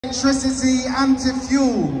electricity and to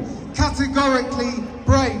fuel categorically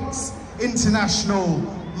breaks international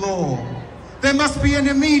law. There must be an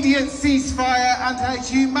immediate ceasefire and a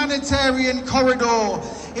humanitarian corridor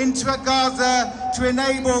into Gaza to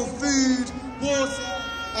enable food, water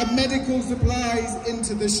and medical supplies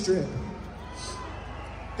into the Strip.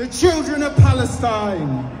 The children of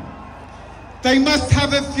Palestine, they must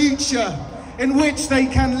have a future in which they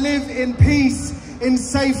can live in peace, in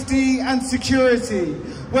safety and security,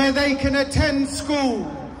 where they can attend school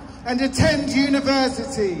and attend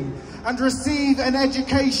university and receive an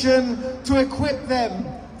education to equip them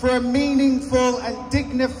for a meaningful and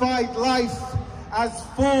dignified life as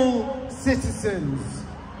full citizens.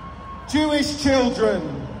 Jewish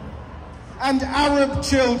children and Arab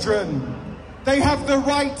children, they have the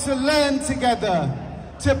right to learn together,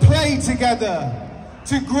 to play together,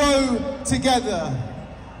 to grow together.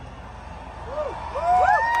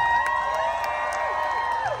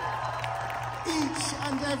 Each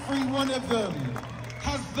and every one of them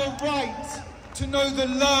has the right to know the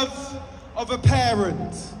love of a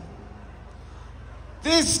parent.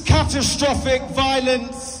 This catastrophic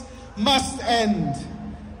violence must end.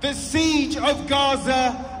 The siege of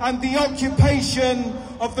Gaza and the occupation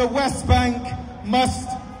of the West Bank must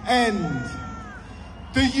end.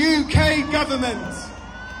 The UK government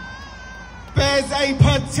bears a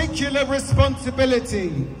particular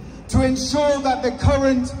responsibility to ensure that the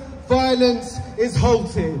current violence is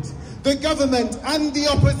halted. The government and the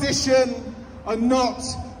opposition are not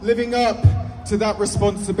living up to that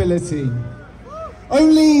responsibility.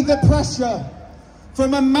 Only the pressure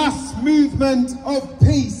from a mass movement of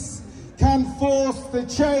peace can force the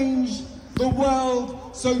change the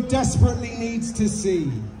world so desperately needs to see.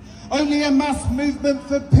 Only a mass movement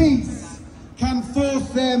for peace can force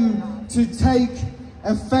them to take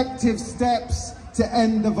effective steps to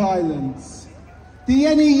end the violence. The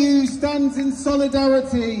NEU stands in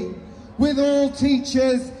solidarity with all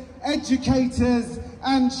teachers, educators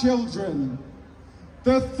and children.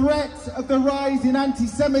 The threat of the rise in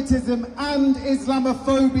anti-Semitism and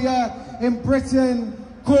Islamophobia in Britain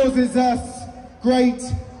causes us great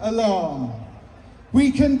alarm.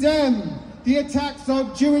 We condemn the attacks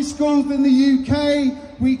on Jewish schools in the UK.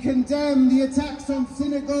 We condemn the attacks on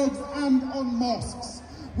synagogues and on mosques.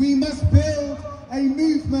 We must build a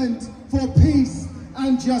movement for peace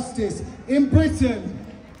and justice in Britain,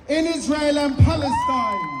 in Israel and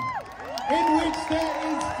Palestine, in which there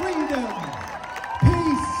is freedom,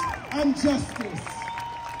 peace and justice.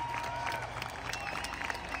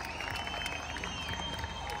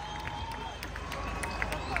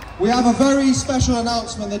 We have a very special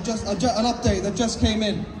announcement, an update that just came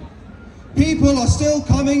in. People are still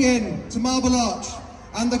coming in to Marble Arch,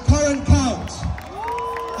 and the current count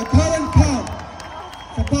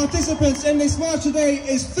for participants in this march today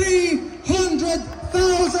is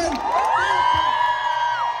 300,000.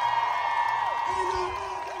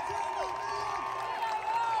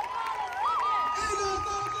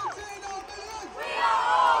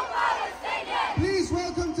 Please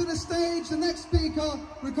welcome to the stage the next speaker,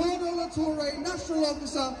 Ricardo Latorre, National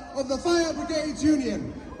Officer of the Fire Brigades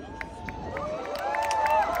Union.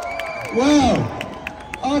 Wow,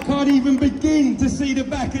 I can't even begin to see the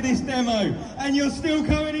back of this demo, and you're still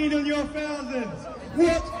coming in on your thousands.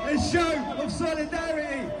 What a show of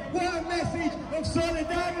solidarity! What a message of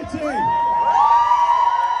solidarity! And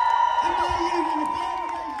my union, the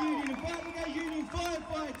Fire Brigade Union,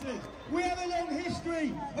 firefighters, we have a long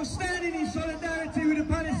history of standing in solidarity with the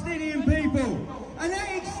Palestinian people, and that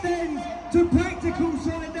extends to practical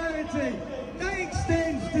solidarity. That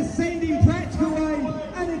extends to sending practical aid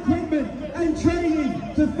and equipment and training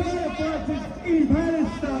to firefighters in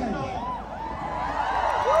Palestine.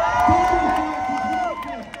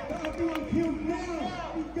 Firefighters that are being killed now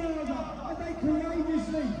in Gaza as they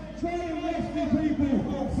courageously try and rescue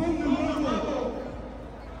people from the rubble.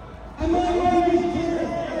 And my word is clear,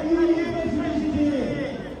 and your message is clear.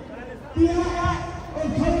 The act of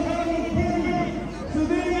total killing,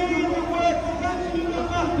 civilians will work against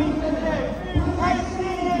nothing today.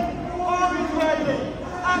 Palestinian or Israeli,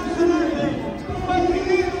 absolutely. But we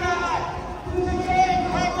use that act to declare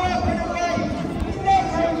our work in a way. It's not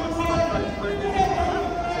how we fight. It's not how we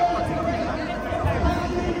fight.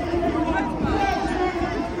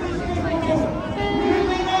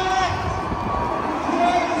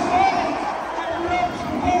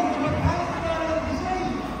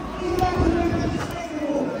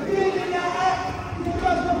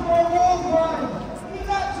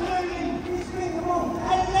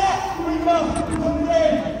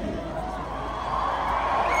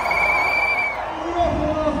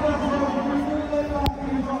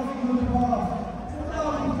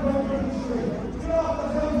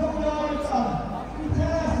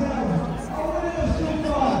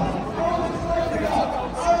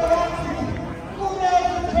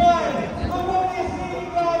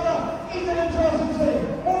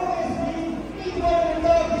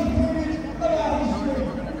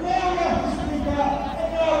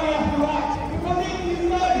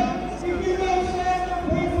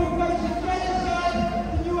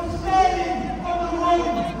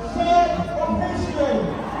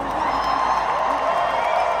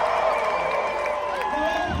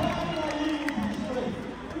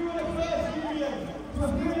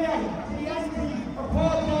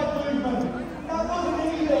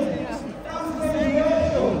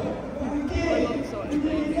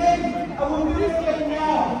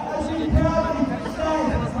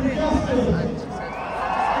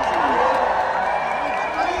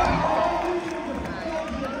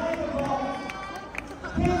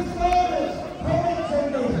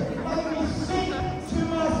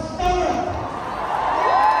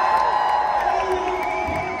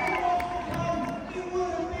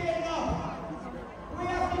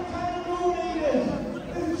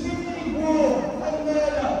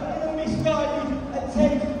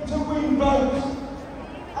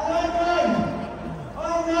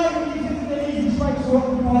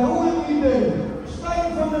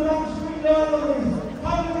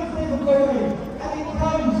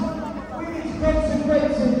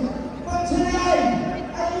 threatened. But today,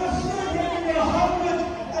 and you're still giving me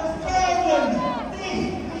 100,000, this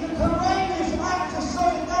is a courageous act of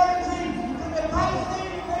solidarity that the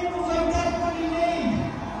Palestinian people so desperately need.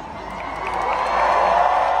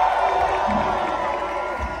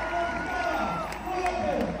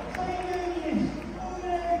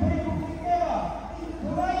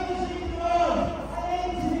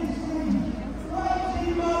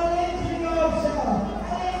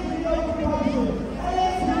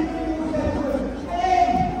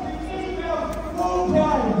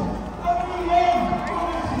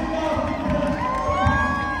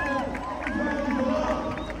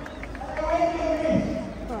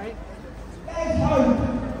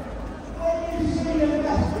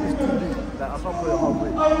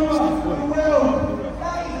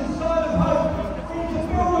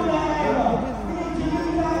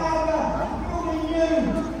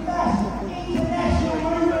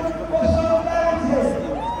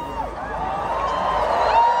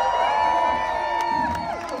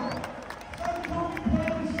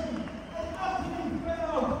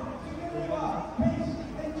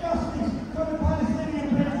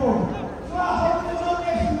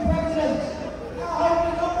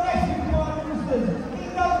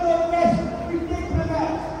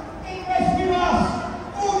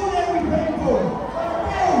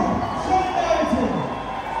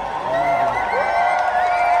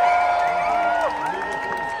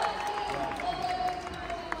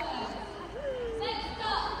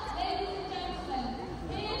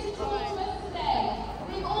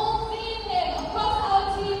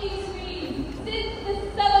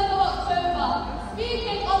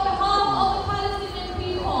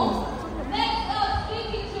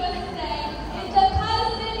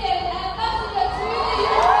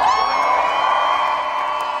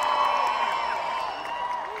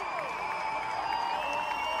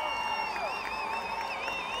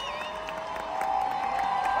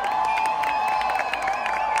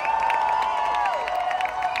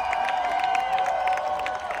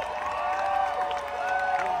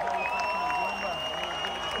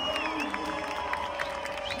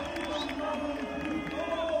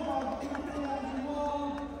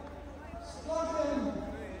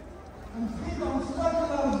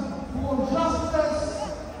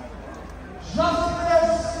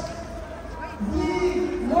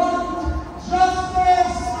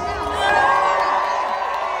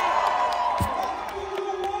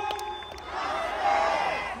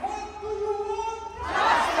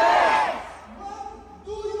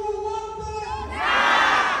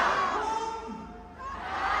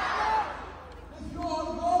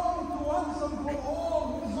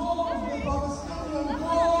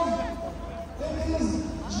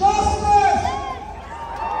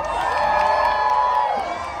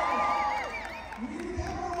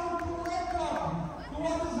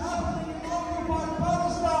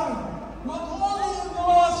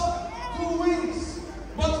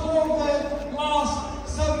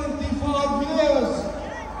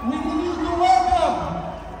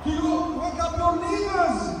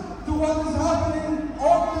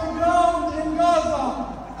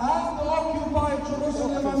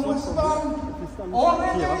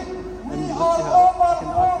 Already, we are over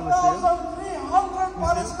 4,300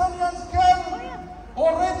 Palestinians killed.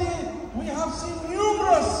 Already, we have seen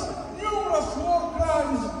numerous war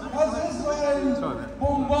crimes as Israel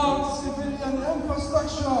bombards civilian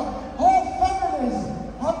infrastructure. Whole families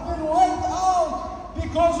have been wiped out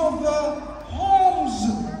because of the homes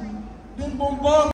being bombarded.